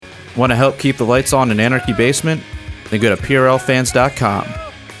Want to help keep the lights on in Anarchy Basement? Then go to PRLfans.com.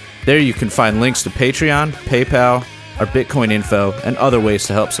 There you can find links to Patreon, PayPal, our Bitcoin info, and other ways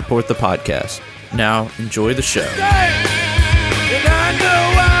to help support the podcast. Now, enjoy the show.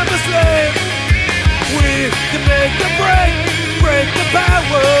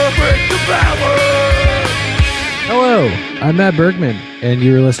 Hello, I'm Matt Bergman, and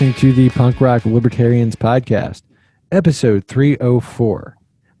you're listening to the Punk Rock Libertarians Podcast, episode 304.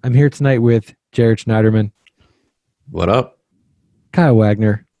 I'm here tonight with Jared Schneiderman. What up? Kyle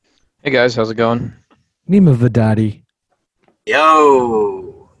Wagner. Hey guys, how's it going? Nima Vadati.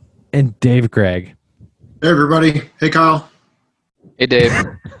 Yo. And Dave Gregg. Hey, everybody. Hey, Kyle. Hey Dave.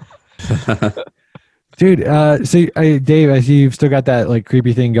 Dude, Dave, I see you've still got that like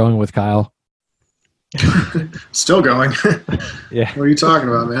creepy thing going with Kyle. Still going. Yeah. What are you talking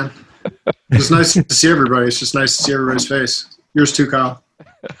about, man? It's nice to see everybody. It's just nice to see everybody's face. Yours too, Kyle.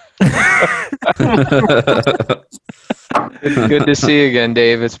 Good to see you again,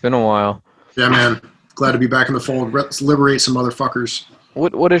 Dave. It's been a while. Yeah, man. Glad to be back in the fold. Let's liberate some motherfuckers.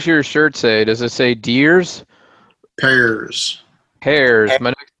 What does your shirt say? Does it say deers? Pears. Pears.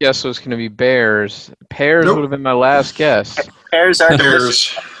 My next guess was going to be bears. Pears Nope. would have been my last guess. Pears are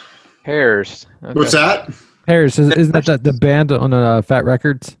delicious. Pears. Pears. Okay. What's that? Harris, isn't that the band on Fat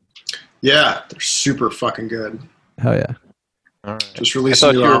Records? Yeah, they're super fucking good. Hell yeah. All right. Just I released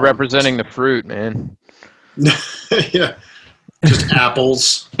thought a new you were album. representing the fruit, man. Yeah. Just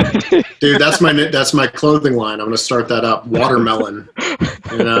apples. Dude, that's my clothing line. I'm gonna start that up. Watermelon.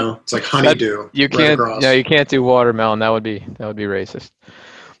 You know, it's like honeydew. You right can't. across. Yeah, you can't do watermelon. That would be racist.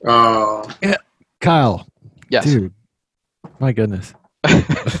 Oh, Kyle. Yes. Dude. My goodness.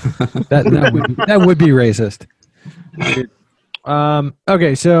 that would be racist.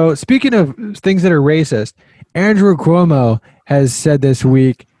 Okay, so speaking of things that are racist, Andrew Cuomo has said this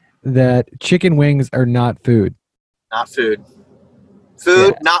week that chicken wings are not food. Not food.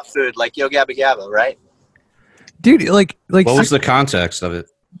 Food, Yeah. not food, like Yo Gabba Gabba, right? Dude, like What was the context of it?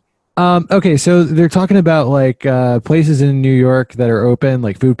 okay, so they're talking about like places in New York that are open,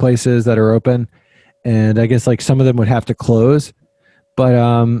 like food places that are open, and I guess like some of them would have to close. But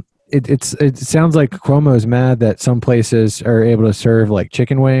it sounds like Cuomo's mad that some places are able to serve like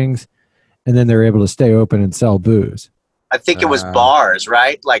chicken wings, and then they're able to stay open and sell booze. I think it was bars,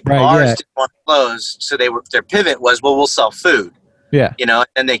 right? Like Right, bars yeah. didn't want to close, so their pivot was, well, we'll sell food, Yeah, you know,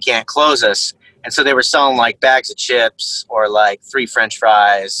 and they can't close us. And so they were selling like bags of chips or like 3 French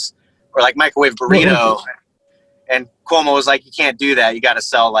fries or like microwave burrito. And Cuomo was like, you can't do that. You got to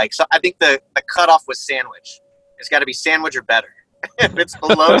sell like, so I think the cutoff was sandwich. It's got to be sandwich or better. If it's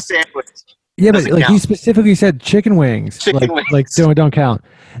below sandwich. yeah, but Doesn't like he count. specifically said chicken wings, Chicken wings. like don't count.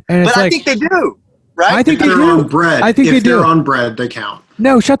 And it's But I like think they do, right? I think if they they're do. on bread. I think if they do. they're on bread, they count.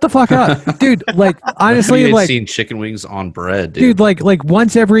 no, shut the fuck up, dude. Like honestly, You ain't like seen chicken wings on bread, dude. dude, like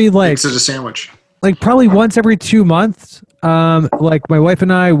once every like Makes it a sandwich. like probably once every 2 months. Like my wife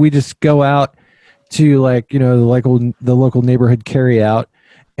and I, we just go out to like, you know, the local neighborhood carry out,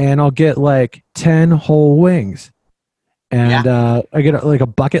 and I'll get like 10 whole wings. And I get like a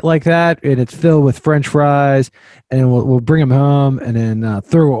bucket like that, and it's filled with French fries, and we'll bring them home, and then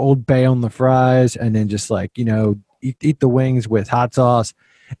throw Old Bay on the fries, and then just like, you know, eat the wings with hot sauce.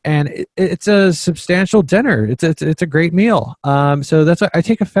 And it's a substantial dinner. It's a great meal. So that's why I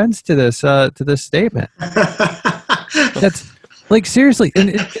take offense to this statement. That's like seriously,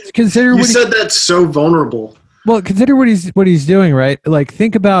 and consider You what said that's so vulnerable. consider what he's doing, right? Like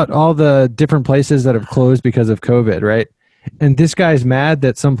think about all the different places that have closed because of COVID, right? And this guy's mad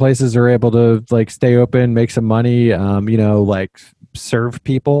that some places are able to like stay open, make some money, you know, like serve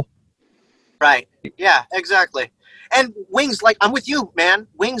people. Right. Yeah, exactly. And wings, like, I'm with you, man.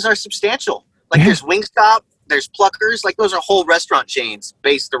 Wings are substantial. Like, Yeah. there's Wingstop, there's Pluckers. Like, those are whole restaurant chains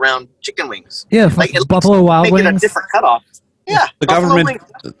based around chicken wings. Yeah, Like, at Buffalo least Wild make it a Wings. different cutoff. Yeah. The Buffalo government-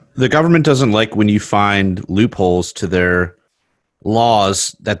 Wings. The government doesn't like when you find loopholes to their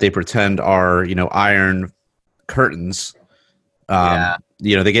laws that they pretend are, you know, iron curtains. Yeah.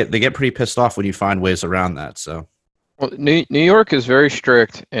 You know, they get pretty pissed off when you find ways around that. So Well, New York is very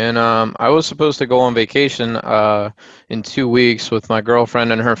strict, and I was supposed to go on vacation in 2 weeks with my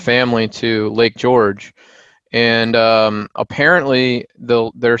girlfriend and her family to Lake George, and apparently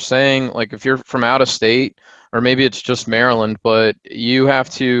they're saying like if you're from out of state, or maybe it's just Maryland, but you have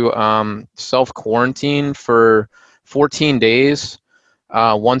to self-quarantine for 14 days.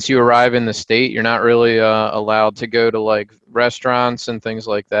 Once you arrive in the state, you're not really allowed to go to like restaurants and things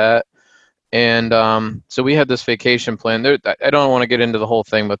like that. And so we had this vacation plan. I don't want to get into the whole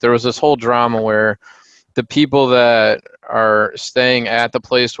thing, but there was this whole drama where the people that are staying at the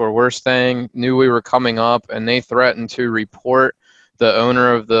place where we're staying knew we were coming up, and they threatened to report the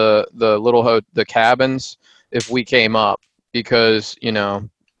owner of the the cabins if we came up, because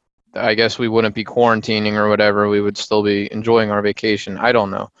I guess we wouldn't be quarantining or whatever. We would still be enjoying our vacation. I don't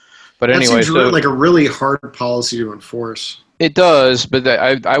know, but That anyway, seems so like a really hard policy to enforce. it does. But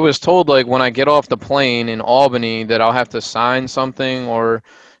I was told, like, when I get off the plane in Albany that I'll have to sign something or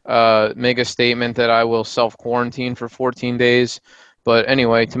make a statement that I will self-quarantine for 14 days. But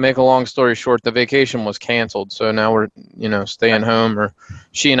anyway, to make a long story short, the vacation was canceled. So now we're, staying home, or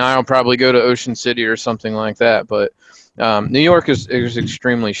she and I will probably go to Ocean City or something like that. But New York is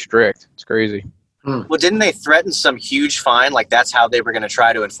extremely strict. It's crazy. Well, didn't they threaten some huge fine? Like that's how they were going to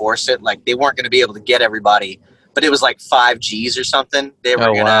try to enforce it. Like they weren't going to be able to get everybody, but it was like 5 Gs or something. They were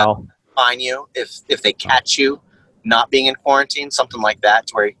going to fine you if they catch you not being in quarantine, something like that.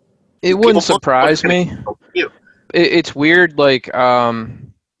 To where it wouldn't surprise me. It's weird, like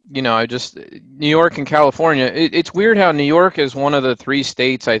New York and California. It's weird how New York is one of the 3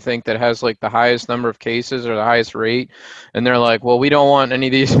 states, I think, that has like the highest number of cases or the highest rate, and they're like, well, we don't want any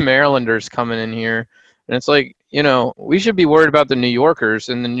of these Marylanders coming in here, and it's like, we should be worried about the New Yorkers,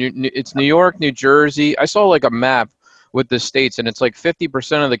 and it's New York, New Jersey. I saw like a map with the states, and it's like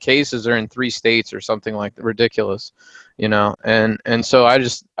 50% of the cases are in 3 states or something like that. Ridiculous. And so I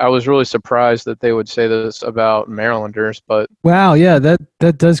was really surprised that they would say this about Marylanders, but wow, yeah,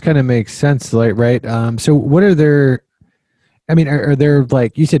 that does kind of make sense, like, right? So what are their? I mean, are there,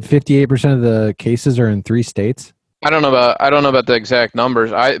 like you said, 58% of the cases are in 3 states? I don't know about the exact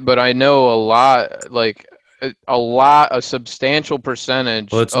numbers. But I know a substantial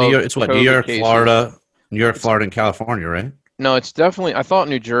percentage. Well, it's New York. It's what, New York, cases. Florida, and California, right? No, it's definitely. I thought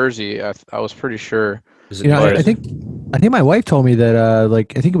New Jersey. I was pretty sure. Is it I think my wife told me that I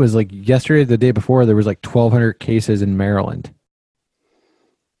think it was like yesterday or the day before, there was like 1,200 cases in Maryland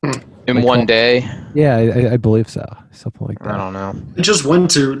in like one day. Yeah, I believe so, something like that. I don't know. I just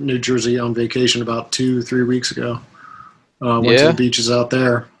went to New Jersey on vacation about 2-3 weeks ago. Went to the beaches out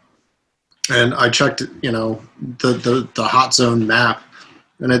there, and I checked the hot zone map,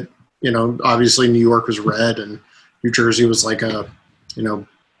 and it obviously New York was red and New Jersey was like a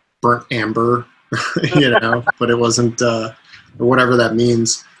burnt amber. But it wasn't whatever that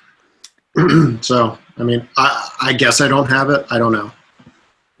means. So, I mean, I guess I don't have it. I don't know.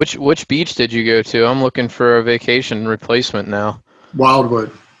 Which beach did you go to? I'm looking for a vacation replacement now.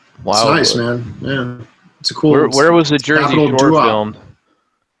 Wildwood. It's nice, man. Yeah, it's a cool. Where was the Jersey Shore filmed?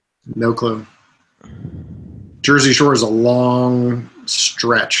 No clue. Jersey Shore is a long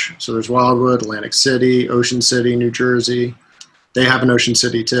stretch. So there's Wildwood, Atlantic City, Ocean City, New Jersey. They have an Ocean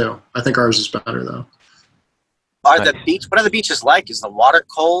City too. I think ours is better though. What are the beaches like? Is the water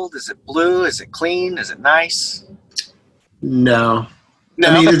cold? Is it blue? Is it clean? Is it nice? No.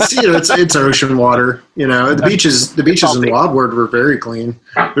 I mean, it's ocean water. The beaches in Wildwood were very clean.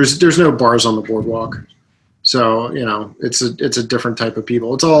 There's no bars on the boardwalk, so it's a different type of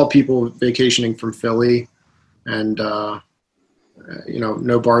people. It's all people vacationing from Philly, and no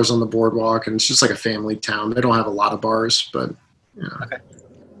bars on the boardwalk, and it's just like a family town. They don't have a lot of bars, but. Okay.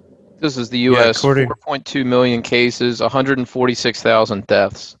 This is the U.S. 4.2 million cases, 146,000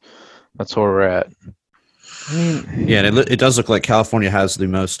 deaths. That's where we're at. Yeah, and it does look like California has the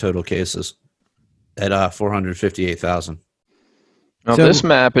most total cases at 458,000. Now, this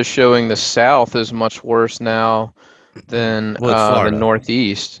map is showing the South is much worse now than the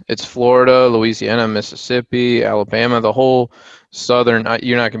Northeast. It's Florida, Louisiana, Mississippi, Alabama, the whole southern.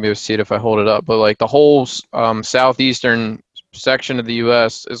 You're not going to be able to see it if I hold it up, but like the whole southeastern section of the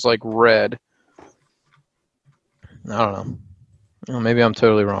U.S. is like red. I don't know. Well, maybe I'm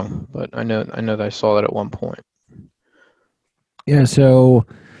totally wrong, but I know that I saw that at one point. Yeah. So,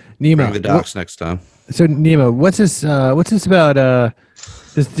 Nima, bring the docs next time. So, Nima, what's this about?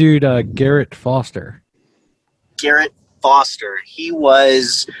 This dude, Garrett Foster. Garrett Foster. He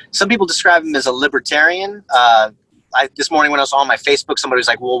was. Some people describe him as a libertarian. This morning when I was on my Facebook, somebody was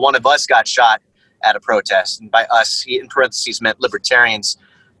like, "Well, one of us got shot at a protest," and by us, he in parentheses meant libertarians.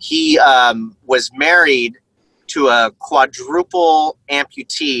 He was married to a quadruple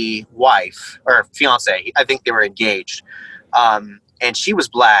amputee wife or fiance. I think they were engaged, and she was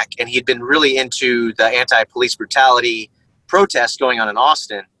black. And he had been really into the anti-police brutality protests going on in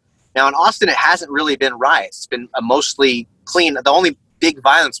Austin. Now in Austin, it hasn't really been riots. It's been a mostly clean. The only big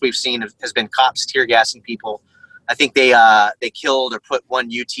violence we've seen has been cops tear gassing people. I think they killed or put one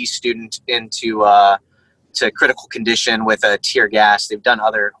UT student into to critical condition with a tear gas. They've done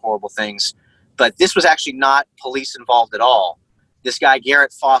other horrible things, but this was actually not police involved at all. this guy,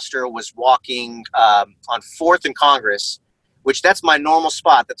 Garrett Foster, was walking on 4th and Congress, which that's my normal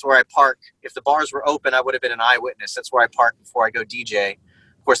spot. That's where I park. If the bars were open, I would have been an eyewitness. That's where I park before I go DJ.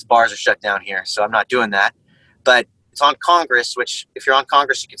 Of course, the bars are shut down here, so I'm not doing that. But it's on Congress, which if you're on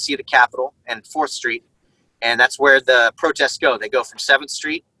Congress, you can see the Capitol and 4th Street. And that's where the protests go. They go from 7th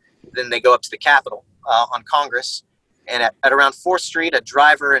Street, then they go up to the Capitol on Congress. And at around 4th Street, a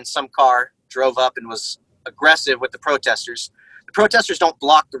driver in some car drove up and was aggressive with the protesters. The protesters don't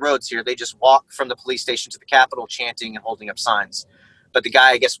block the roads here. They just walk from the police station to the Capitol chanting and holding up signs. But the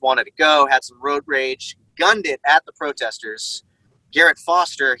guy, I guess, wanted to go, had some road rage, gunned it at the protesters. Garrett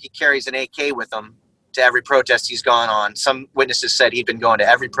Foster, he carries an AK with him to every protest he's gone on. Some witnesses said he'd been going to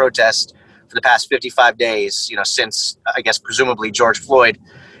every protest for the past 55 days, since, I guess, presumably George Floyd.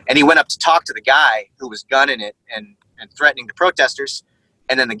 And he went up to talk to the guy who was gunning it and threatening the protesters.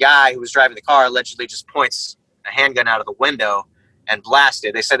 And then the guy who was driving the car allegedly just points a handgun out of the window and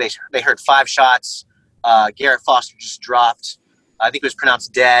blasted. They said they heard 5 shots. Garrett Foster just dropped. I think he was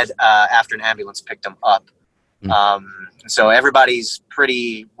pronounced dead after an ambulance picked him up. So everybody's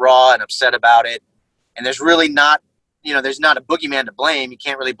pretty raw and upset about it. And there's really not, there's not a boogeyman to blame. You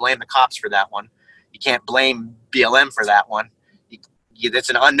can't really blame the cops for that one. You can't blame BLM for that one.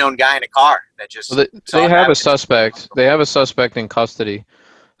 It's an unknown guy in a car that just. Well, they have a suspect. They have a suspect in custody.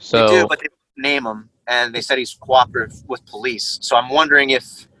 So they do, but they didn't name him, and they said he's cooperative with police. So I'm wondering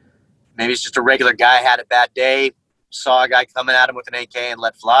if maybe it's just a regular guy, had a bad day, saw a guy coming at him with an AK and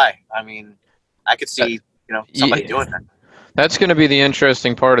let fly. I mean, I could see somebody doing that. That's going to be the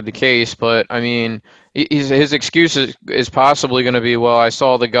interesting part of the case, but I mean, his excuse is possibly going to be, well, I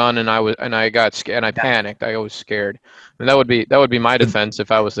saw the gun and I got scared and I panicked. I was scared. And that would be my defense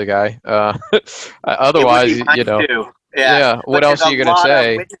if I was the guy. Otherwise, Yeah. What else are you going to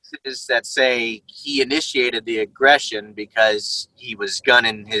say? Witnesses that say he initiated the aggression because he was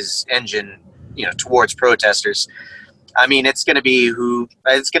gunning his engine, towards protesters. I mean, it's going to be an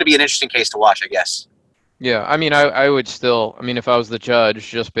interesting case to watch, I guess. Yeah, I mean, I would still, if I was the judge,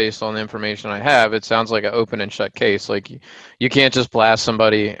 just based on the information I have, it sounds like an open and shut case. Like, you can't just blast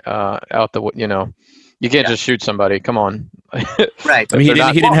somebody out the, you can't just shoot somebody. Come on. Right. I mean, he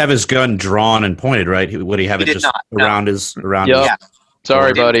didn't have his gun drawn and pointed, right? Would he have it just around his? Yep. Yeah.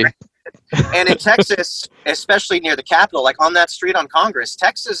 Sorry, buddy. And in Texas, especially near the Capitol, like on that street on Congress,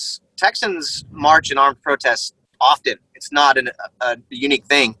 Texans march in armed protests often. It's not a unique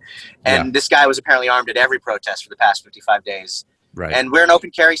thing. And this guy was apparently armed at every protest for the past 55 days. Right. And we're an open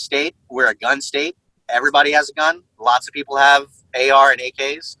carry state. We're a gun state. Everybody has a gun. Lots of people have AR and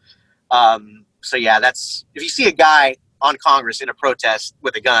AKs. So yeah, if you see a guy on Congress in a protest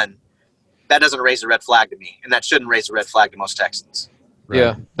with a gun, that doesn't raise a red flag to me. And that shouldn't raise a red flag to most Texans. Right.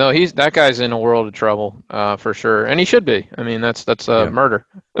 Yeah, no, that guy's in a world of trouble for sure, and he should be. I mean, that's murder.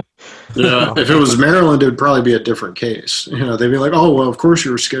 Yeah, if it was Maryland, it would probably be a different case. They'd be like, "Oh, well, of course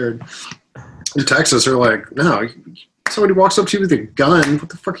you were scared." In Texas, they're like, "No, somebody walks up to you with a gun. What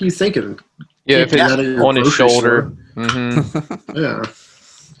the fuck are you thinking?" Yeah, if it's on his shoulder. Mm-hmm. Yeah.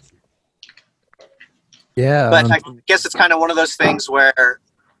 Yeah, but I guess it's kind of one of those things where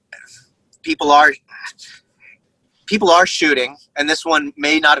people are shooting, and this one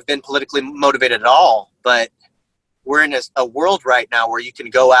may not have been politically motivated at all, but we're in a world right now where you can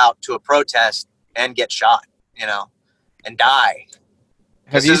go out to a protest and get shot, and die.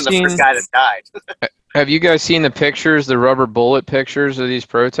 Have you seen the first guy that died? Have you guys seen the pictures, the rubber bullet pictures of these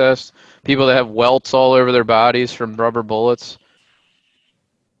protests? People that have welts all over their bodies from rubber bullets.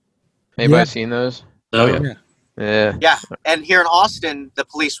 Anybody seen those? Oh, yeah. Yeah, and here in Austin, the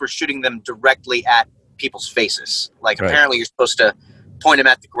police were shooting them directly at people's faces. Like, apparently you're supposed to point them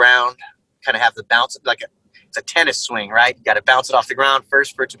at the ground, kind of have the bounce, it's a tennis swing, right? You got to bounce it off the ground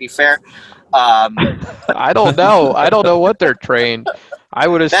first for it to be fair. I don't know. I don't know what they're trained. I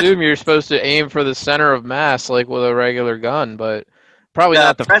would assume you're supposed to aim for the center of mass, like with a regular gun, but probably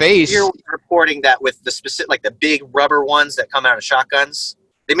not the face. Here was reporting that with the specific, like the big rubber ones that come out of shotguns,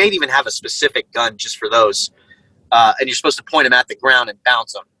 they may even have a specific gun just for those. And you're supposed to point them at the ground and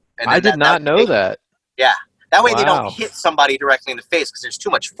bounce them. And I did not know that. Yeah. That way they don't hit somebody directly in the face because there's too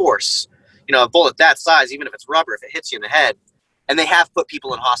much force. A bullet that size, even if it's rubber, if it hits you in the head. And they have put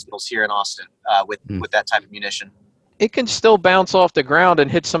people in hospitals here in Austin with that type of munition. It can still bounce off the ground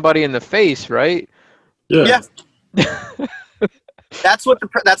and hit somebody in the face, right? Yeah. That's what the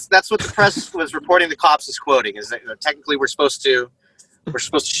press was reporting. The cops is quoting is that technically we're supposed to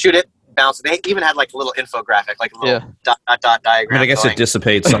shoot it, bounce it. They even had like a little infographic, like a little dot diagram. I guess it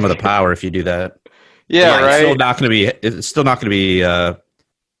dissipates some of the power if you do that. Yeah, right. It's still not going to be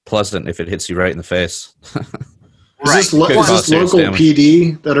pleasant if it hits you right in the face. Is this local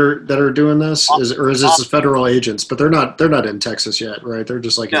PD that are doing this, or is this federal agents? But they're not in Texas yet, right? They're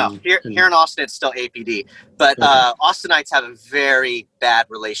just like here in Austin, it's still APD. But okay. Austinites have a very bad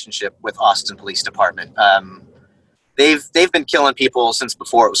relationship with Austin Police Department. They've been killing people since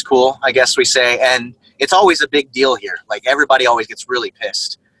before it was cool, I guess we say, and it's always a big deal here. Like everybody always gets really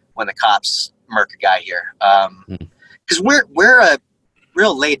pissed when the cops murk a guy here, because we're a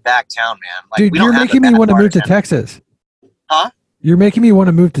real laid back town, man. Like, dude, you're making me want to move to Texas. Huh? You're making me want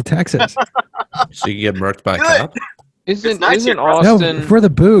to move to Texas. So you get murked by a cop? Isn't Austin? No, for the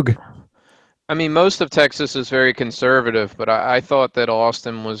boog. I mean, most of Texas is very conservative, but I thought that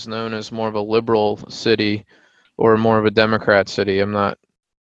Austin was known as more of a liberal city or more of a Democrat city. I'm not.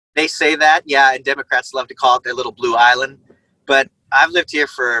 They say that, yeah, and Democrats love to call it their little blue island. But I've lived here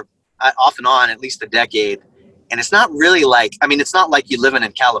for off and on at least a decade. And it's not really like, I mean, it's not like you living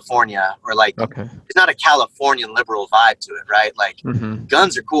in California or like, It's not a Californian liberal vibe to it, right? Like,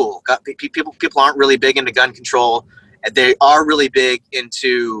 guns are cool. People aren't really big into gun control. And they are really big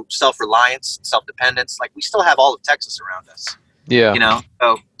into self-reliance, self-dependence. Like, we still have all of Texas around us. Yeah. You know?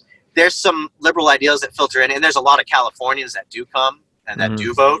 So there's some liberal ideals that filter in. And there's a lot of Californians that do come and that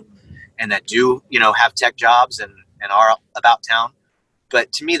do vote and that do, you know, have tech jobs and are about town.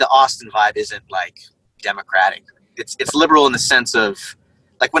 But to me, the Austin vibe isn't like Democratic. It's liberal in the sense of,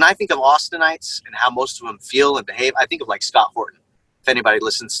 like, when I think of Austinites and how most of them feel and behave, I think of like Scott Horton. If anybody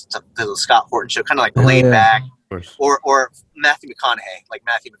listens to the Scott Horton show, kind of like laid back, or Matthew McConaughey, like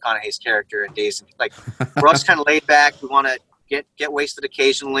Matthew McConaughey's character in Days, like we're all just kind of laid back. We want to get wasted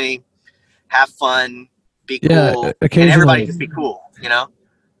occasionally, have fun, be cool, and everybody just be cool, you know.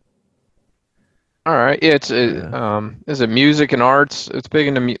 All right, yeah. Is it music and arts? It's big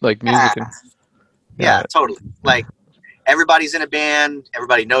into music and. Yeah, totally. Like, everybody's in a band.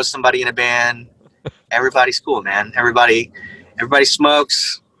 Everybody knows somebody in a band. Everybody's cool, man. Everybody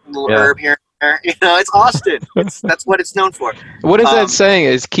smokes a little herb here and there. You know, it's Austin. That's what it's known for. What is that saying?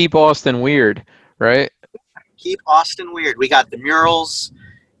 Is keep Austin weird, right? Keep Austin weird. We got the murals,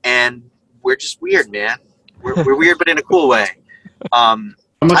 and we're just weird, man. We're weird, but in a cool way. How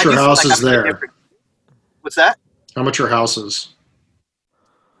much your house is there? What's that? How much your house is?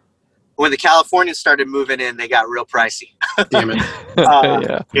 When the Californians started moving in, they got real pricey. Damn it.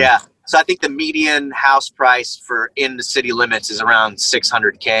 Yeah. So I think the median house price for in the city limits is around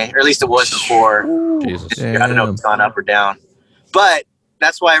 $600K, or at least it was before. Jesus. I don't know if it's gone up or down. But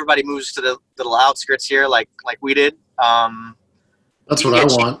that's why everybody moves to the little outskirts here, like we did. That's what I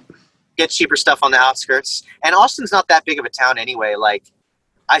want. Get cheaper stuff on the outskirts. And Austin's not that big of a town anyway. Like,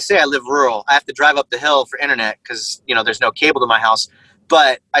 I say I live rural. I have to drive up the hill for internet because, you know, there's no cable to my house.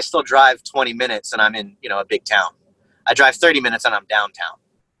 But I still drive 20 minutes and I'm in, you know, a big town. I drive 30 minutes and I'm downtown.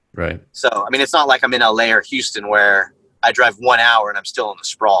 Right. So, I mean, it's not like I'm in LA or Houston where I drive 1 hour and I'm still in the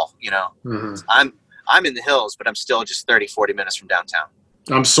sprawl, you know. I'm in the hills, but I'm still just 30, 40 minutes from downtown.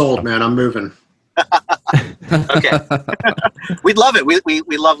 I'm sold, man. I'm moving. Okay. We'd love it.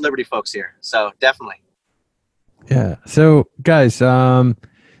 We love Liberty folks here. So definitely. Yeah. So guys,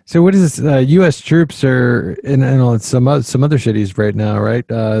 so what is this? U.S. troops are in some other cities right now, right?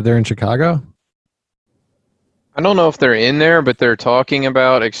 They're in Chicago. I don't know if they're in there, but they're talking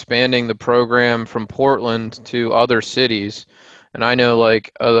about expanding the program from Portland to other cities, and I know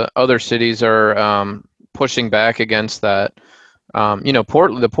like other cities are pushing back against that. You know,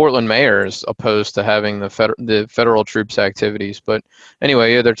 the Portland mayor is opposed to having the federal troops activities, but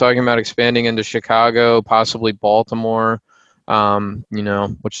anyway, yeah, they're talking about expanding into Chicago, possibly Baltimore. You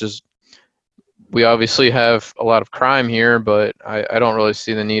know, which is, we obviously have a lot of crime here, but I don't really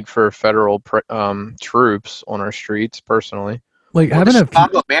see the need for federal troops on our streets personally. Like, the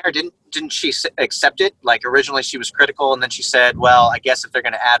Chicago mayor, didn't she accept it? Like, originally she was critical, and then she said, well, I guess if they're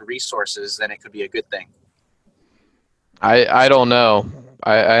going to add resources, then it could be a good thing. I don't know.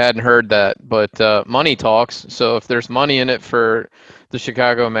 I hadn't heard that, but money talks. So if there's money in it for the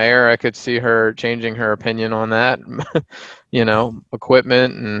Chicago mayor, I could see her changing her opinion on that. You know,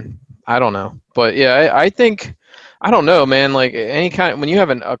 equipment, and I don't know. But yeah, I think, I don't know, man. Like, when you have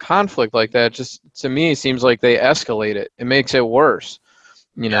a conflict like that, just to me seems like they escalate it. It makes it worse.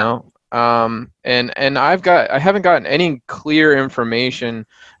 You know. And I haven't gotten any clear information.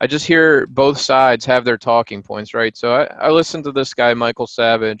 I just hear both sides have their talking points, right? So I listen to this guy, Michael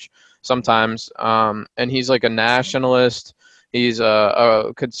Savage, sometimes, and he's like a nationalist. He's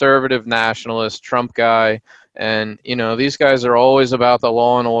a conservative nationalist, Trump guy. And, you know, these guys are always about the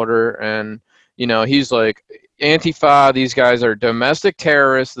law and order. And, you know, he's like, Antifa, these guys are domestic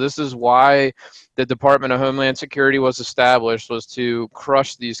terrorists. This is why the Department of Homeland Security was established, was to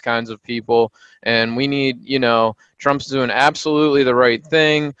crush these kinds of people. And we need, Trump's doing absolutely the right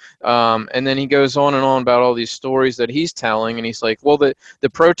thing. And then he goes on and on about all these stories that he's telling. And he's like, well, the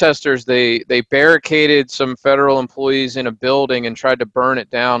protesters, they barricaded some federal employees in a building and tried to burn it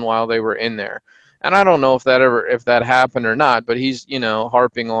down while they were in there. And I don't know if that happened or not, but he's,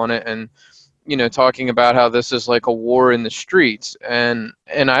 harping on it and, talking about how this is like a war in the streets. And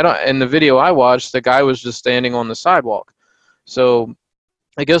I don't, in the video I watched, the guy was just standing on the sidewalk. So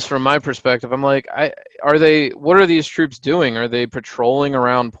I guess from my perspective, I'm like, what are these troops doing? Are they patrolling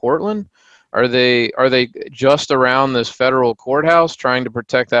around Portland? Are they just around this federal courthouse trying to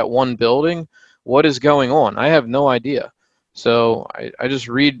protect that one building? What is going on? I have no idea. So I just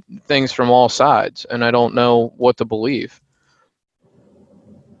read things from all sides, and I don't know what to believe.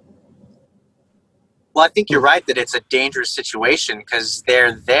 Well, I think you're right that it's a dangerous situation because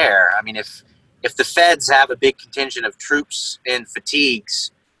they're there. I mean, if the feds have a big contingent of troops in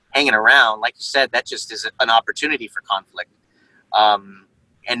fatigues hanging around, like you said, that just is an opportunity for conflict.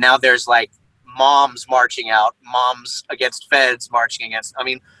 And now there's like moms marching out, moms against feds marching against. I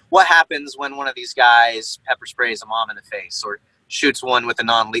mean, what happens when one of these guys pepper sprays a mom in the face or shoots one with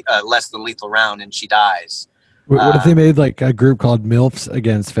a less than lethal round and she dies? What if they made like a group called MILFs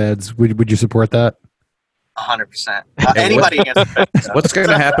against feds? Would you support that? 100%. Anybody against feds. What's going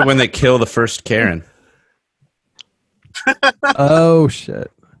to happen when they kill the first Karen? Oh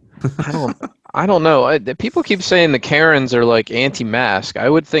shit! I don't know. People keep saying the Karens are like anti-mask. I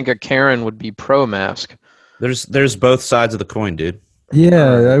would think a Karen would be pro-mask. There's both sides of the coin, dude.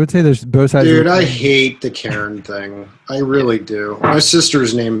 Yeah, I would say there's both sides. Dude, I hate the Karen thing. I really do. My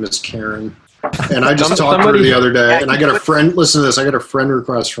sister's name is Karen, and I just talked to her the other day, and I got a friend. Listen to this. I got a friend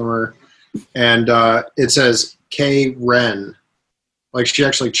request from her, and it says K Ren, like she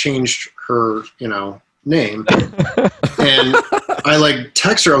actually changed her, name. And I like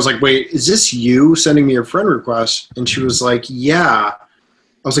text her. I was like, "Wait, is this you sending me a friend request?" And she was like, "Yeah." I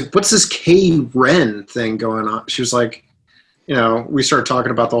was like, "What's this K Ren thing going on?" She was like, we started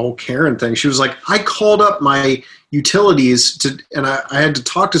talking about the whole Karen thing. She was like, I called up my utilities and I had to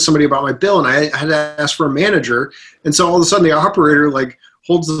talk to somebody about my bill, and I had to ask for a manager. And so all of a sudden the operator like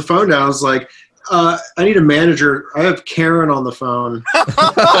holds the phone down. I was like, I need a manager. I have Karen on the phone. And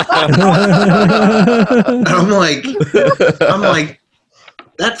I'm like,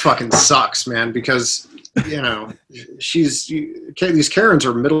 that fucking sucks, man, because these Karens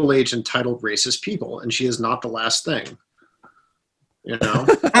are middle-aged, entitled, racist people, and she is not the last thing.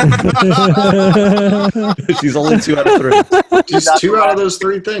 She's only 2 out of 3. She's 2 out of those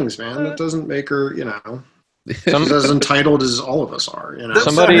 3 things, man. That doesn't make her, she's as entitled as all of us are.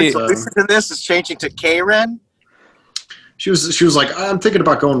 Somebody listen to this is changing to K-Ren. She was like, I'm thinking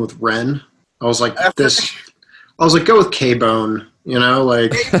about going with Ren. I was like, go with K-Bone.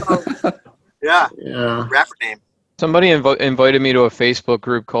 Like, yeah, yeah, rapper name. Somebody invited me to a Facebook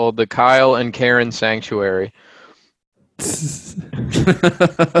group called the Kyle and Karen Sanctuary. They're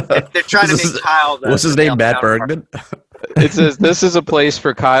trying to make Kyle. What's his name? Matt Bergman. It says this is a place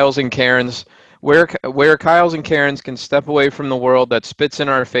for Kyles and Karens, where Kyles and Karens can step away from the world that spits in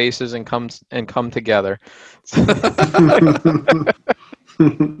our faces and come together.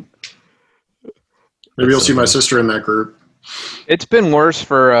 Maybe you'll see my sister in that group. It's been worse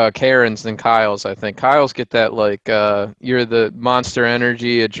for Karens than Kyles, I think. Kyles get that like you're the Monster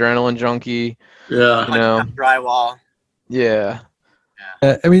Energy adrenaline junkie. Yeah, drywall. Yeah.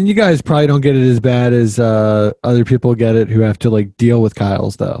 I mean, you guys probably don't get it as bad as other people get it who have to like deal with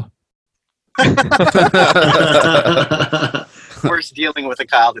Kyles, though. Worse dealing with a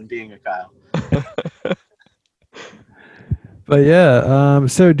Kyle than being a Kyle. But yeah,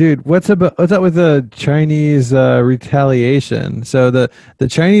 so dude, what's up with the Chinese retaliation? So the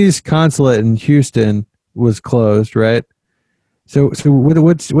Chinese consulate in Houston was closed, right? So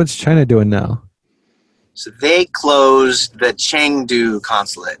what's China doing now? So they closed the Chengdu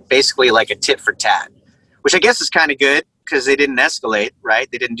consulate, basically like a tit for tat, which I guess is kind of good because they didn't escalate, right?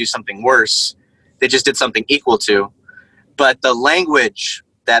 They didn't do something worse. They just did something equal to. But the language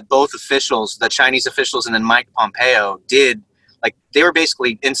that both officials, the Chinese officials and then Mike Pompeo did, like they were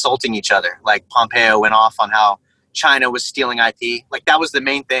basically insulting each other. Like Pompeo went off on how China was stealing IP. Like that was the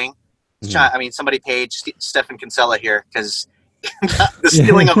main thing. I mean, somebody paid Stefan Kinsella here because the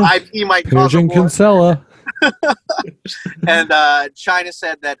stealing of IP might cause a war. Kinsella. And China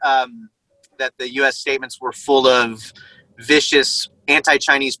said that that the U.S. statements were full of vicious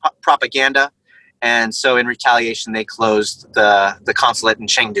anti-Chinese propaganda, and so in retaliation they closed the consulate in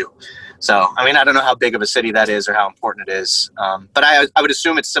Chengdu. So, I mean, I don't know how big of a city that is or how important it is, but I would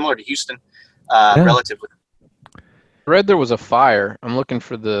assume it's similar to Houston, relatively. I read there was a fire. I'm looking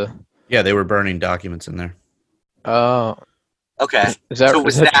for the. Yeah, they were burning documents in there. Oh. Okay. Is that, so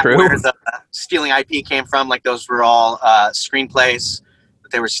was is that true? Where the stealing IP came from? Like those were all screenplays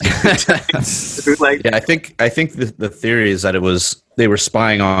that they were stealing. The bootleg? Yeah, I think the theory is that they were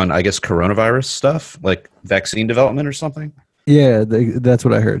spying on, I guess, coronavirus stuff, like vaccine development or something. Yeah, that's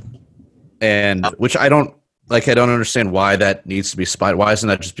what I heard. And which I don't understand why that needs to be spied. Why isn't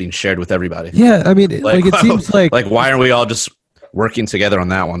that just being shared with everybody? Yeah, I mean, like it seems like why aren't we all just working together on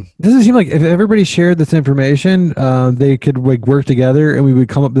that one? Doesn't it seem like if everybody shared this information, they could like work together and we would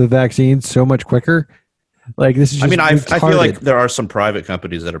come up with a vaccine so much quicker. Like this is just I feel like there are some private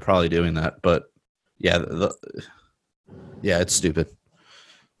companies that are probably doing that, but yeah, it's stupid.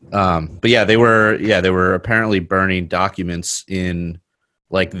 But yeah, they were apparently burning documents in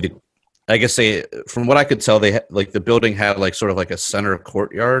like I guess from what I could tell, they like the building had like sort of like a center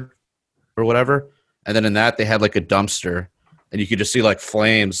courtyard or whatever, and then in that they had like a dumpster. And you could just see like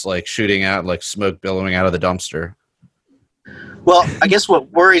flames like shooting out, like smoke billowing out of the dumpster. Well, I guess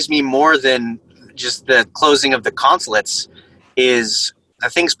what worries me more than just the closing of the consulates is the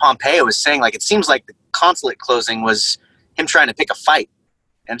things Pompeo was saying. Like, it seems like the consulate closing was him trying to pick a fight.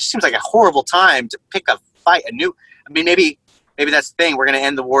 And it just seems like a horrible time to pick a fight. Maybe that's the thing. We're going to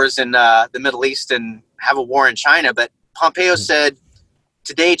end the wars in the Middle East and have a war in China. But Pompeo said,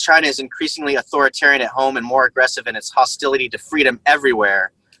 today, China is increasingly authoritarian at home and more aggressive in its hostility to freedom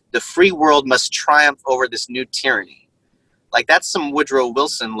everywhere. The free world must triumph over this new tyranny. Like, that's some Woodrow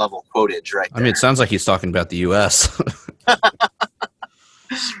Wilson level quotage right there. I mean, it sounds like he's talking about the U.S.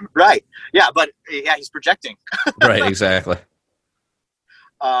 Right. Yeah, but yeah, he's projecting. Right, exactly.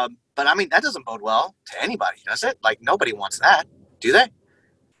 But I mean, that doesn't bode well to anybody, does it? Like, nobody wants that, do they?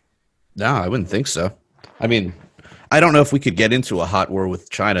 No, I wouldn't think so. I mean, I don't know if we could get into a hot war with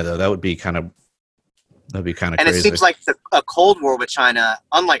China, though. That'd be kind of crazy. And it seems like a Cold War with China,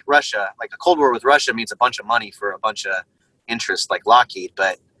 unlike Russia, like a Cold War with Russia means a bunch of money for a bunch of interests like Lockheed.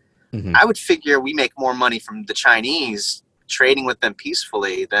 But I would figure we make more money from the Chinese trading with them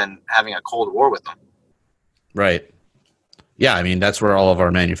peacefully than having a Cold War with them. Right. Yeah, I mean, that's where all of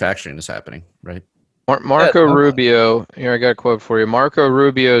our manufacturing is happening, right? Marco Rubio, here I got a quote for you. Marco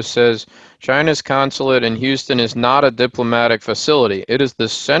Rubio says, China's consulate in Houston is not a diplomatic facility. It is the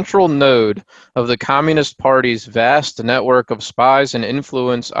central node of the Communist Party's vast network of spies and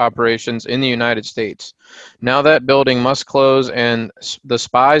influence operations in the United States. Now that building must close and the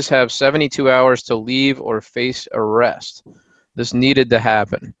spies have 72 hours to leave or face arrest. This needed to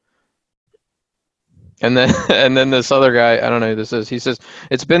happen. And then this other guy, I don't know who this is, he says,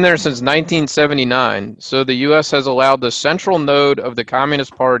 it's been there since 1979, so the U.S. has allowed the central node of the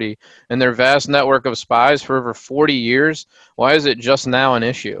Communist Party and their vast network of spies for over 40 years. Why is it just now an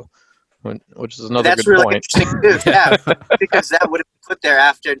issue? Which is another good really point. Interesting too, yeah, because that would have been put there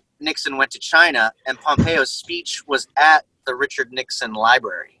after Nixon went to China, and Pompeo's speech was at the Richard Nixon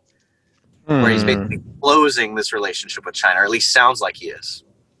Library, where he's basically closing this relationship with China, or at least sounds like he is.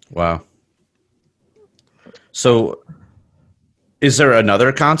 Wow. So, is there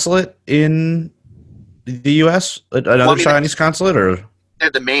another consulate in the U.S.? Another Chinese consulate, or they're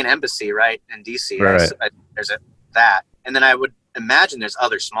the main embassy, right, in D.C. Right. There's that, and then I would imagine there's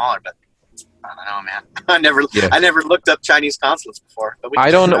other smaller, but I don't know, man. I never looked up Chinese consulates before. But I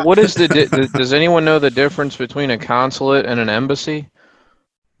don't know. What is does anyone know the difference between a consulate and an embassy?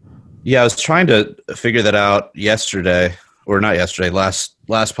 Yeah, I was trying to figure that out yesterday, or not yesterday, last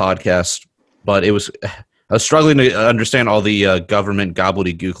podcast, but I was struggling to understand all the government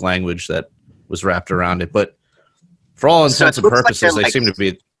gobbledygook language that was wrapped around it, but for all intents and purposes, they seem to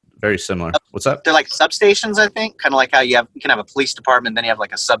be very similar. What's that? They're like substations, I think, kind of like how you can have a police department, then you have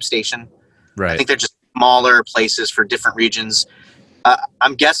like a substation. Right. I think they're just smaller places for different regions.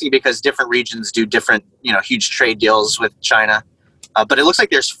 I'm guessing because different regions do different, huge trade deals with China. But it looks like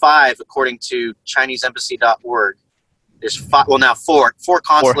there's 5, according to ChineseEmbassy.org. There's 5, well, now 4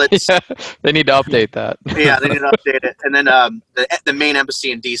 consulates. Yeah, they need to update that. Yeah, they need to update it. And then the main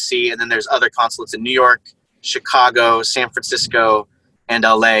embassy in D.C., and then there's other consulates in New York, Chicago, San Francisco, and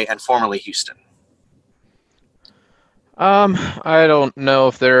L.A., and formerly Houston. I don't know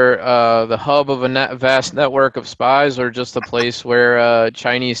if they're the hub of a vast network of spies or just a place where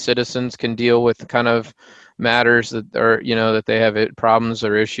Chinese citizens can deal with kind of matters that are, that they have problems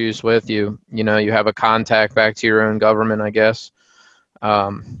or issues with. You have a contact back to your own government, I guess.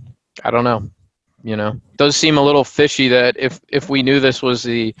 I don't know. It does seem a little fishy that if we knew this was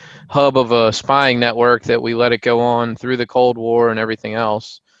the hub of a spying network, that we let it go on through the Cold War and everything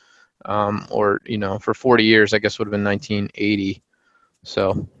else. or for 40 years, I guess would have been 1980.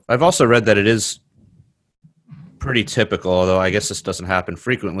 So I've also read that it is pretty typical, although I guess this doesn't happen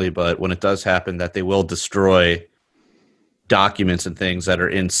frequently, but when it does happen, that they will destroy documents and things that are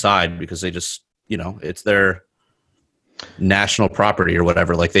inside because they just, it's their national property or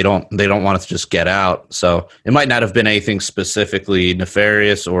whatever. Like they don't want it to just get out. So it might not have been anything specifically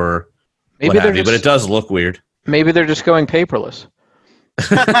nefarious or what have you, but it does look weird. Maybe they're just going paperless.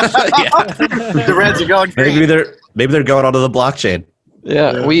 The Reds are going green. Maybe they're going onto the blockchain.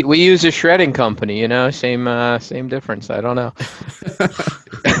 Yeah, we use a shredding company, same difference. I don't know.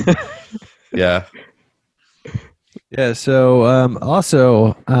 Yeah. Yeah, so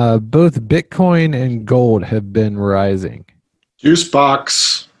also both Bitcoin and gold have been rising.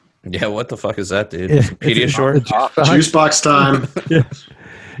 Juicebox. Yeah, what the fuck is that, dude? Yeah, Pediasure? Juicebox time.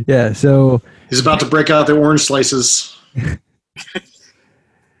 Yeah, so He's about to break out the orange slices.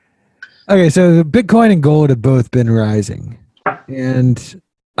 okay, so Bitcoin and gold have both been rising. And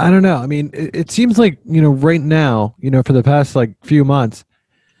I don't know. I mean, it seems like, right now, for the past few months,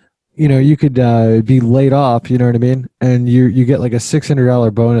 you could be laid off, you know what I mean? And you get like a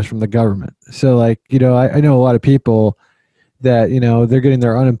 $600 bonus from the government. So I know a lot of people that, they're getting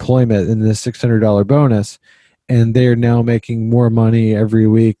their unemployment in this $600 bonus, and they're now making more money every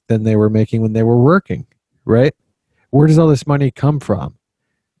week than they were making when they were working, right? Where does all this money come from?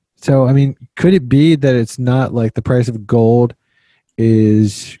 So, I mean, could it be that it's not like the price of gold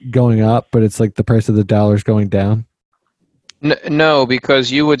is going up, but it's like the price of the dollar is going down? No,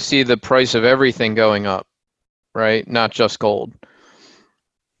 because you would see the price of everything going up, right? Not just gold.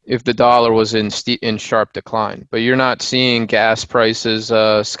 If the dollar was in sharp decline, but you're not seeing gas prices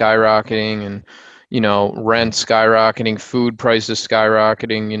skyrocketing and rent skyrocketing, food prices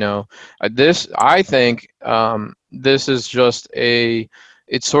skyrocketing. I think this is just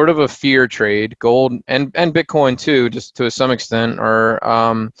it's sort of a fear trade. Gold and Bitcoin too, just to some extent,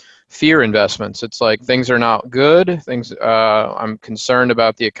 are fear investments. It's like things are not good. I'm concerned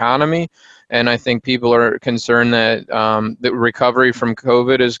about the economy, and I think people are concerned that the recovery from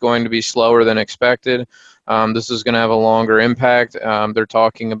COVID is going to be slower than expected. This is going to have a longer impact. They're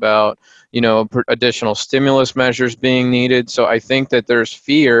talking about additional stimulus measures being needed. So I think that there's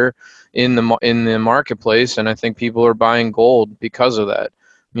fear in the marketplace, and I think people are buying gold because of that.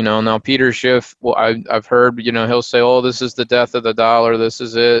 Now Peter Schiff, well, I've heard, he'll say, "Oh, this is the death of the dollar. This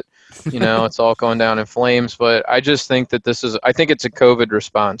is it. It's all going down in flames." But I just think that I think it's a COVID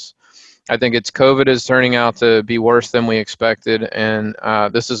response. I think COVID is turning out to be worse than we expected, and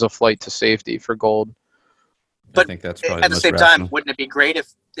this is a flight to safety for gold. But I think that's probably at the same time, wouldn't it be great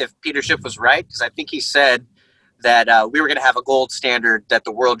if Peter Schiff was right? Because I think he said that we were going to have a gold standard that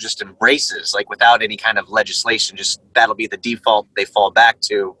the world just embraces, like without any kind of legislation. Just that'll be the default they fall back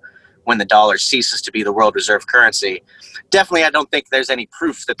to when the dollar ceases to be the world reserve currency. Definitely, I don't think there's any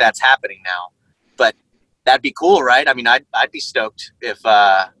proof that that's happening now. But that'd be cool, right? I mean, I'd be stoked if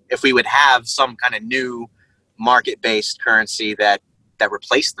we would have some kind of new market-based currency that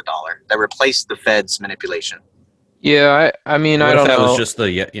replaced the dollar, that replaced the Fed's manipulation. Yeah, I mean, I don't know. Was just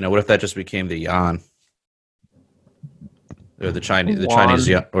what if that just became the yuan? Or the Chinese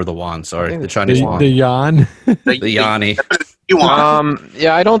or the yuan, sorry. The Chinese yuan. The yuan? The yuan-y.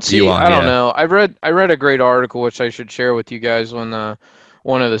 Yeah, I don't see, yuan, I don't know. I read a great article, which I should share with you guys when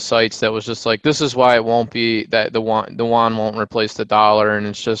one of the sites that was just like, this is why it won't be that the yuan won't replace the dollar. And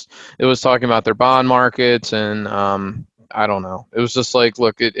it was talking about their bond markets and I don't know. It was just like,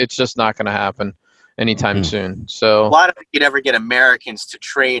 look, it's just not going to happen anytime soon. So well, I don't think you'd ever get Americans to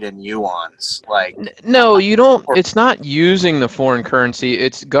trade in yuans. No, you don't. It's not using the foreign currency.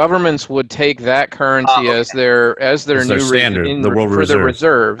 It's governments would take that currency as their new standard, the world for reserve. the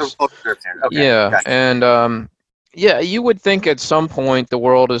reserves. Okay, Yeah, gotcha. and yeah, you would think at some point the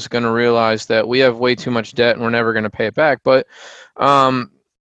world is going to realize that we have way too much debt and we're never going to pay it back. But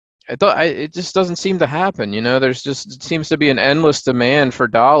it just doesn't seem to happen. It seems to be an endless demand for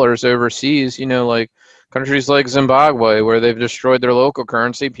dollars overseas. Like countries like Zimbabwe, where they've destroyed their local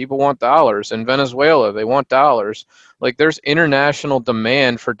currency, people want dollars. In Venezuela, they want dollars. Like there's international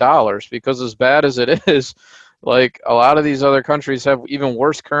demand for dollars because as bad as it is, like a lot of these other countries have even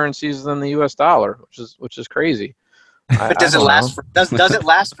worse currencies than the U.S. dollar, which is crazy. But does it last? Does it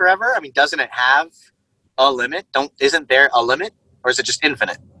last forever? I mean, doesn't it have a limit? Isn't there a limit, or is it just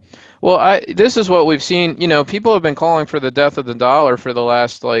infinite? Well, this is what we've seen. People have been calling for the death of the dollar for the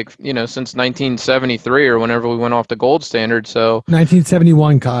last, since 1973 or whenever we went off the gold standard. So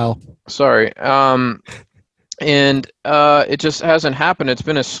 1971, Kyle. Sorry. And it just hasn't happened. It's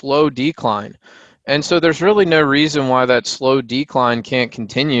been a slow decline. And so there's really no reason why that slow decline can't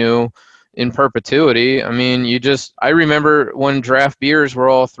continue in perpetuity. I mean, I remember when draft beers were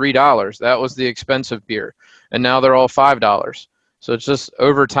all $3. That was the expensive beer. And now they're all $5. So it's just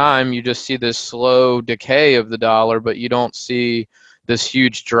over time, you just see this slow decay of the dollar, but you don't see this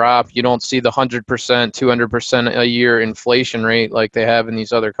huge drop. You don't see the 100%, 200% a year inflation rate like they have in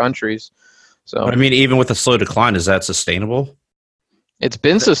these other countries. So, but I mean, even with a slow decline, is that sustainable? It's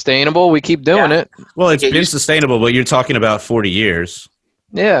been sustainable. We keep doing it. Well, it's been sustainable, but you're talking about 40 years.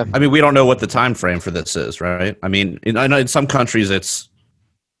 Yeah. I mean, we don't know what the time frame for this is, right? I mean, I know in some countries it's,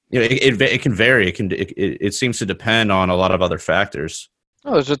 it can vary. It seems to depend on a lot of other factors.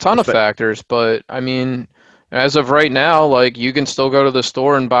 Oh, there's a ton of factors, but I mean, as of right now, like you can still go to the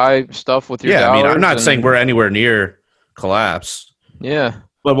store and buy stuff with your dollars. I mean, I'm not saying we're anywhere near collapse. Yeah.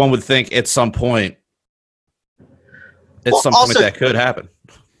 But one would think at some point, that could happen.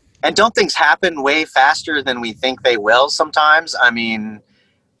 And don't things happen way faster than we think they will sometimes? I mean,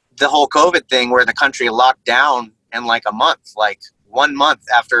 the whole COVID thing where the country locked down in like a month, like 1 month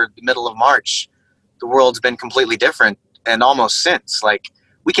after the middle of March, the world's been completely different. And almost since, like,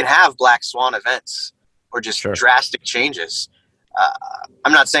 we can have black swan events or just drastic changes.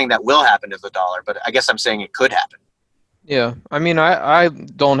 I'm not saying that will happen to the dollar, but I guess I'm saying it could happen. Yeah. I mean, I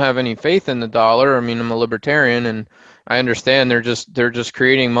don't have any faith in the dollar. I mean, I'm a libertarian, and I understand they're just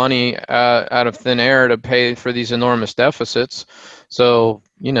creating money out of thin air to pay for these enormous deficits. So,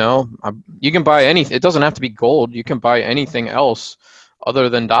 you can buy anything. It doesn't have to be gold. You can buy anything else other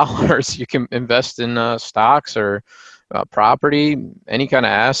than dollars. You can invest in stocks or property, any kind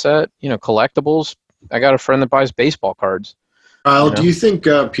of asset, collectibles. I got a friend that buys baseball cards. Kyle, do you think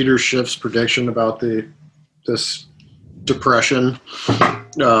Peter Schiff's prediction about this depression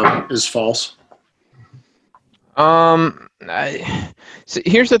is false? So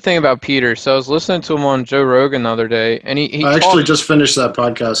here's the thing about Peter. So I was listening to him on Joe Rogan the other day, and I actually just finished that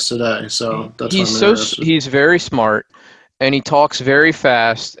podcast today. So that's he's very smart, and he talks very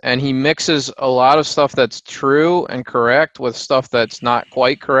fast, and he mixes a lot of stuff that's true and correct with stuff that's not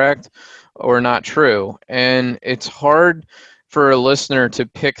quite correct or not true, and it's hard for a listener to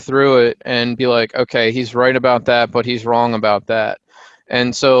pick through it and be like, okay, he's right about that, but he's wrong about that.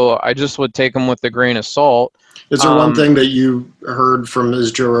 And so I just would take him with a grain of salt. Is there one thing that you heard from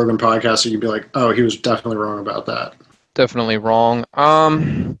his Joe Rogan podcast that you'd be like, oh, he was definitely wrong about that? Definitely wrong.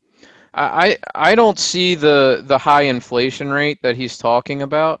 I don't see the high inflation rate that he's talking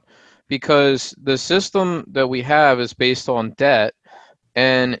about, because the system that we have is based on debt,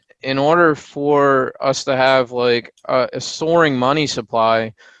 and in order for us to have like a soaring money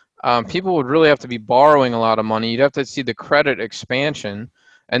supply, people would really have to be borrowing a lot of money. You'd have to see the credit expansion,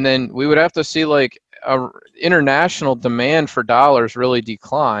 and then we would have to see like international demand for dollars really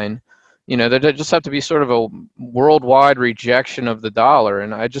decline. There just have to be sort of a worldwide rejection of the dollar,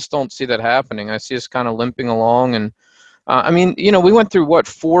 and I just don't see that happening. I see us kind of limping along, and I mean, we went through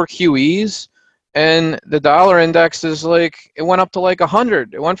 4 QEs, and the dollar index is like, it went up to like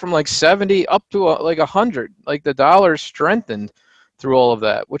 100. It went from like 70 up to like 100. Like the dollar strengthened through all of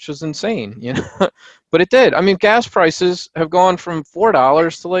that, which was insane, But it did. I mean, gas prices have gone from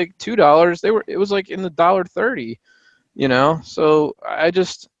 $4 to like $2. It was like in the $1.30, So I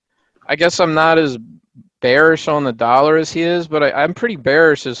guess I'm not as bearish on the dollar as he is, but I'm pretty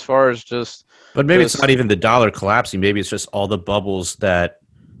bearish as far as just. But maybe it's not even the dollar collapsing. Maybe it's just all the bubbles that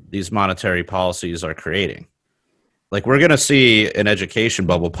these monetary policies are creating. Like, we're going to see an education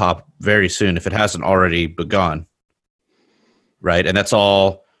bubble pop very soon if it hasn't already begun. Right? And that's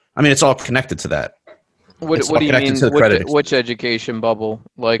all. I mean, it's all connected to that. What do you mean? Which education bubble?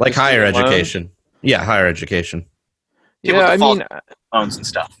 Like higher education. Loan? Yeah, higher education. Yeah, I mean, loans and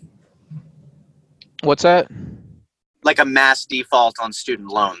stuff. What's that? Like a mass default on student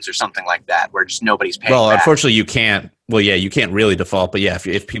loans or something like that, where just nobody's paying. Well, back. Unfortunately, you can't. Well, yeah, you can't really default, but yeah,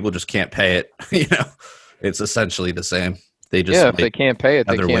 if people just can't pay it, it's essentially the same. They just if they can't pay it,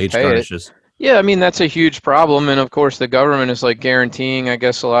 they can't wage pay garnishes. It. Yeah, I mean, that's a huge problem, and of course, the government is like guaranteeing, I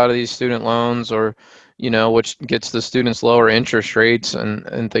guess, a lot of these student loans, or which gets the students lower interest rates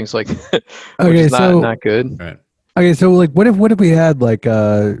and things like that. Which is not good. Right. Okay, so like, what if we had like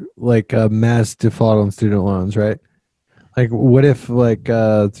a mass default on student loans, right? Like, what if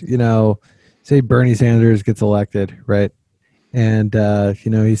say Bernie Sanders gets elected, right? And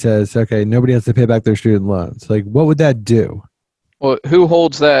he says, okay, nobody has to pay back their student loans. Like, what would that do? Well, who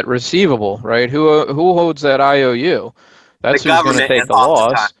holds that receivable, right? Who holds that IOU? That's who's going to take the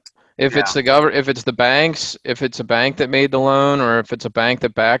loss. If it's the government, if it's the banks, if it's a bank that made the loan, or if it's a bank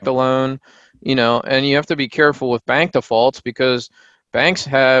that backed the loan, and you have to be careful with bank defaults, because banks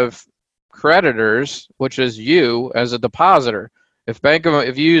have creditors, which is you as a depositor. If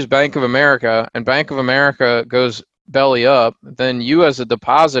you use Bank of America and Bank of America goes belly up, then you as a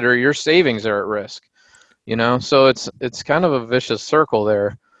depositor, your savings are at risk. So it's kind of a vicious circle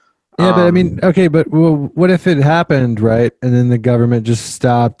there. Yeah, but I mean, okay, but what if it happened, right? And then the government just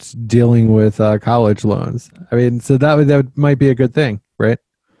stopped dealing with college loans. I mean, so that might be a good thing, right?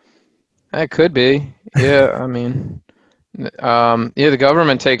 That could be. Yeah, I mean, the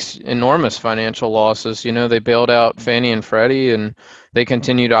government takes enormous financial losses. They bailed out Fannie and Freddie, and they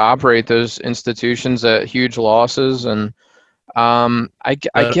continue to operate those institutions at huge losses. And I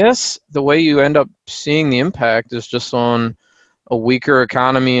guess the way you end up seeing the impact is just on a weaker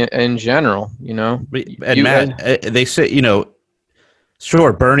economy in general. And Matt, they say,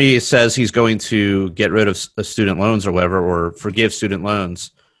 sure, Bernie says he's going to get rid of student loans or whatever, or forgive student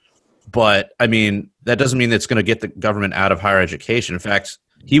loans. But, I mean, that doesn't mean that it's going to get the government out of higher education. In fact,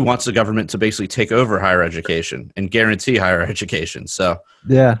 he wants the government to basically take over higher education and guarantee higher education. So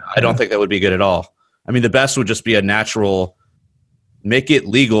yeah, I don't think that would be good at all. I mean, the best would just be a natural – make it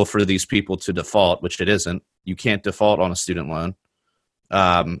legal for these people to default, which it isn't. You can't default on a student loan.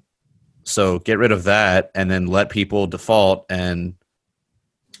 So get rid of that and then let people default and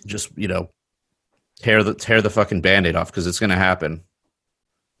just, tear the fucking Band-Aid off, because it's going to happen.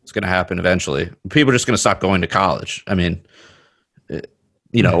 It's going to happen eventually. People are just going to stop going to college. I mean,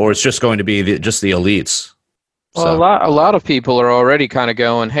 or it's just going to be just the elites. Well, so. a lot of people are already kind of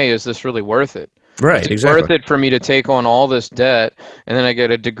going, hey, is this really worth it? Right, it's exactly. worth it for me to take on all this debt, and then I get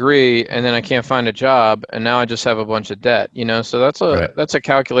a degree, and then I can't find a job, and now I just have a bunch of debt. So that's a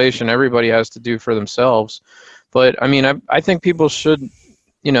calculation everybody has to do for themselves. But I mean, I think people should,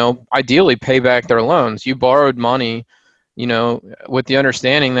 ideally pay back their loans. You borrowed money, with the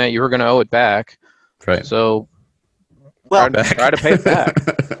understanding that you were going to owe it back. Right. So, well, try to pay it back.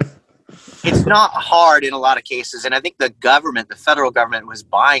 It's not hard in a lot of cases, and I think the federal government was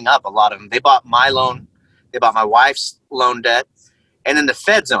buying up a lot of them. They bought my loan, they bought my wife's loan debt, and then the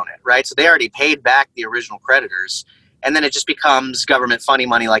feds own it, right? So they already paid back the original creditors, and then it just becomes government funny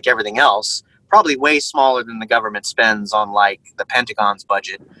money like everything else, probably way smaller than the government spends on like the Pentagon's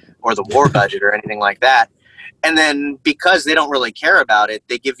budget or the war budget or anything like that. And then because they don't really care about it,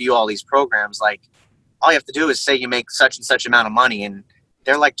 they give you all these programs like all you have to do is say you make such and such amount of money, and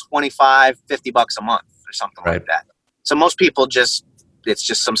they're like $25, $50 a month or something like that. So most people it's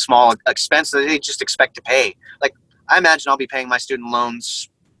just some small expense that they just expect to pay. Like I imagine I'll be paying my student loans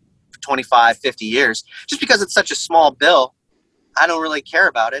for 25, 50 years. Just because it's such a small bill, I don't really care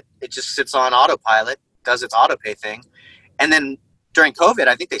about it. It just sits on autopilot, does its auto pay thing. And then during COVID,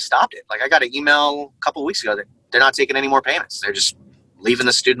 I think they stopped it. Like I got an email a couple of weeks ago that they're not taking any more payments. They're just leaving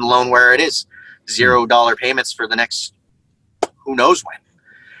the student loan where it is. $0 payments for the next who knows when.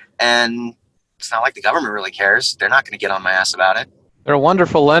 And it's not like the government really cares. They're not going to get on my ass about it. They're a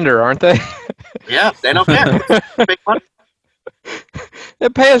wonderful lender, aren't they? Yeah, they don't care. Big money. They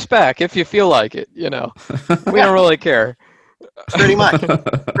pay us back if you feel like it, We don't really care. Pretty much.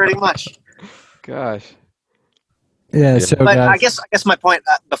 Pretty much. Gosh. Yeah, so but guys, I guess my point,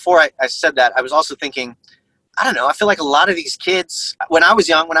 before I said that, I was also thinking, I don't know, I feel like a lot of these kids, when I was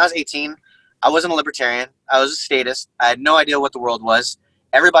young, when I was 18, I wasn't a libertarian. I was a statist. I had no idea what the world was.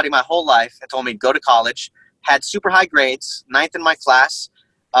 Everybody my whole life had told me to go to college, had super high grades, 9th in my class.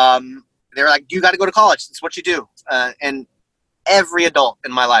 They were like, you got to go to college. That's what you do. And every adult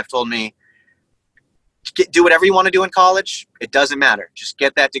in my life told me, do whatever you want to do in college. It doesn't matter. Just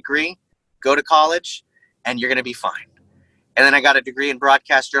get that degree, go to college, and you're going to be fine. And then I got a degree in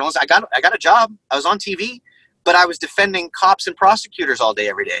broadcast journalism. I got a job. I was on TV, but I was defending cops and prosecutors all day,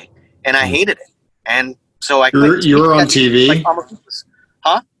 every day. And I hated it. And so I quit. You were on TV?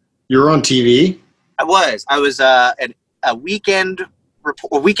 Huh? You were on TV? I was a weekend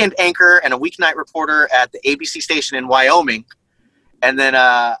anchor and a weeknight reporter at the ABC station in Wyoming. And then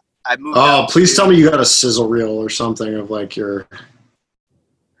I moved please tell me you got a sizzle reel or something of like your...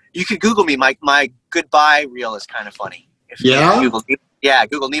 You could Google me. My goodbye reel is kind of funny. Yeah? Google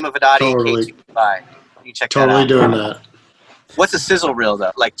Nima Vadadi. Totally. Goodbye. You check totally that out. doing that. What's a sizzle reel,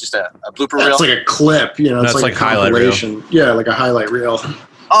 though? Like just a blooper reel? It's like a clip, It's like a highlight reel. Yeah, like a highlight reel.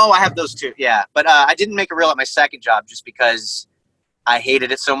 Oh, I have those too. Yeah, but I didn't make a reel at my second job just because I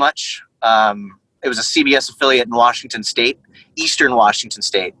hated it so much. It was a CBS affiliate in Washington State, Eastern Washington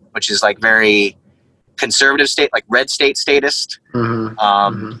State, which is like very conservative state, like red state statist.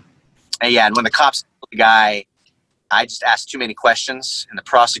 Mm-hmm. And when the cops killed the guy, I just asked too many questions, and the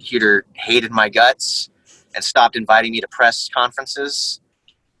prosecutor hated my guts and stopped inviting me to press conferences.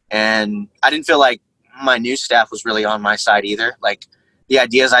 And I didn't feel like my news staff was really on my side either. Like the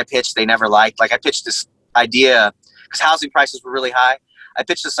ideas I pitched, they never liked. Like I pitched this idea because housing prices were really high. I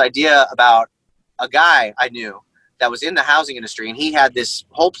pitched this idea about a guy I knew that was in the housing industry, and he had this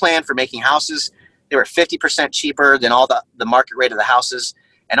whole plan for making houses. They were 50% cheaper than all the market rate of the houses.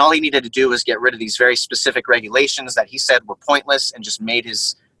 And all he needed to do was get rid of these very specific regulations that he said were pointless and just made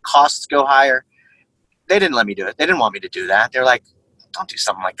his costs go higher. They didn't let me do it. They didn't want me to do that. They're like, don't do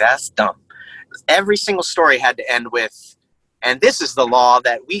something like that. It's dumb. Every single story had to end with, and this is the law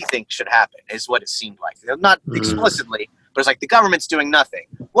that we think should happen, is what it seemed like. Not explicitly, but it's like the government's doing nothing.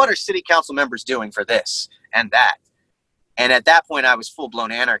 What are city council members doing for this and that? And at that point, I was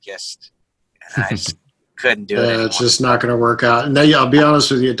full-blown anarchist. And I just couldn't do it anymore. It's just not going to work out. And I'll be honest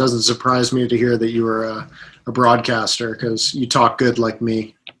with you, it doesn't surprise me to hear that you were a broadcaster because you talk good like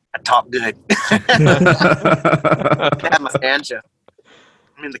me. I talk good. I have my banjo.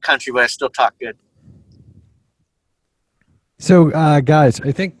 I'm in the country, but I still talk good. So, guys,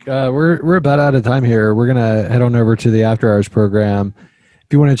 I think we're about out of time here. We're going to head on over to the After Hours program.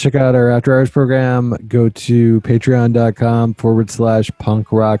 If you want to check out our After Hours program, go to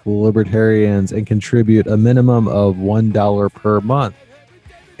patreon.com/punk rock libertarians and contribute a minimum of $1 per month,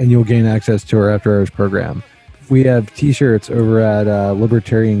 and you'll gain access to our After Hours program. We have t-shirts over at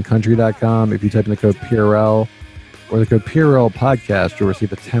libertariancountry.com. If you type in the code PRL or the code PRL podcast, you'll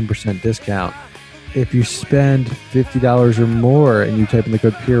receive a 10% discount. If you spend $50 or more and you type in the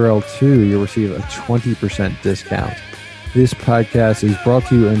code PRL2, you'll receive a 20% discount. This podcast is brought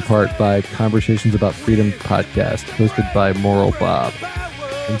to you in part by Conversations About Freedom podcast, hosted by Moral Bob.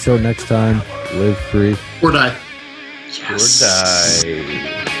 Until next time, live free. Or die. Yes. Or die.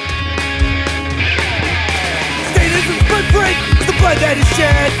 Statism's footprint is the blood that is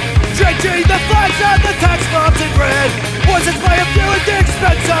shed, drenching the flags on the tax bombs in red. Poisons by a few at the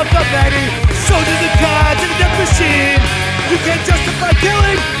expense of the many. So do the gods in a death machine. You can't justify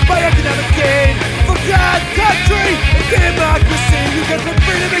killing by economic gain. For God, country, and democracy, you can put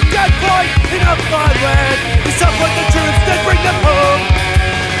freedom in gunpoint in a foreign land. You support the troops, then bring them home.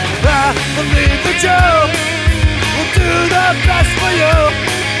 I believe that you will do the best for you.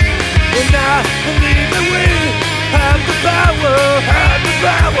 And I believe that we have the power, have the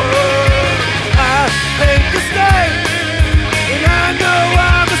power. I hate the state, and I know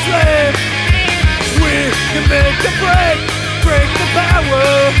I'm a slave. We can make a break the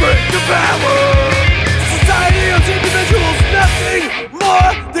power, break the power. Society owes individuals nothing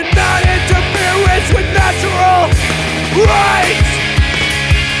more than non-interference with natural rights.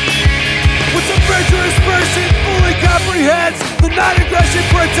 Once a virtuous person fully comprehends the non-aggression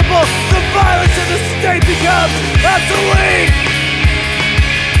principle, the violence of the state becomes obsolete.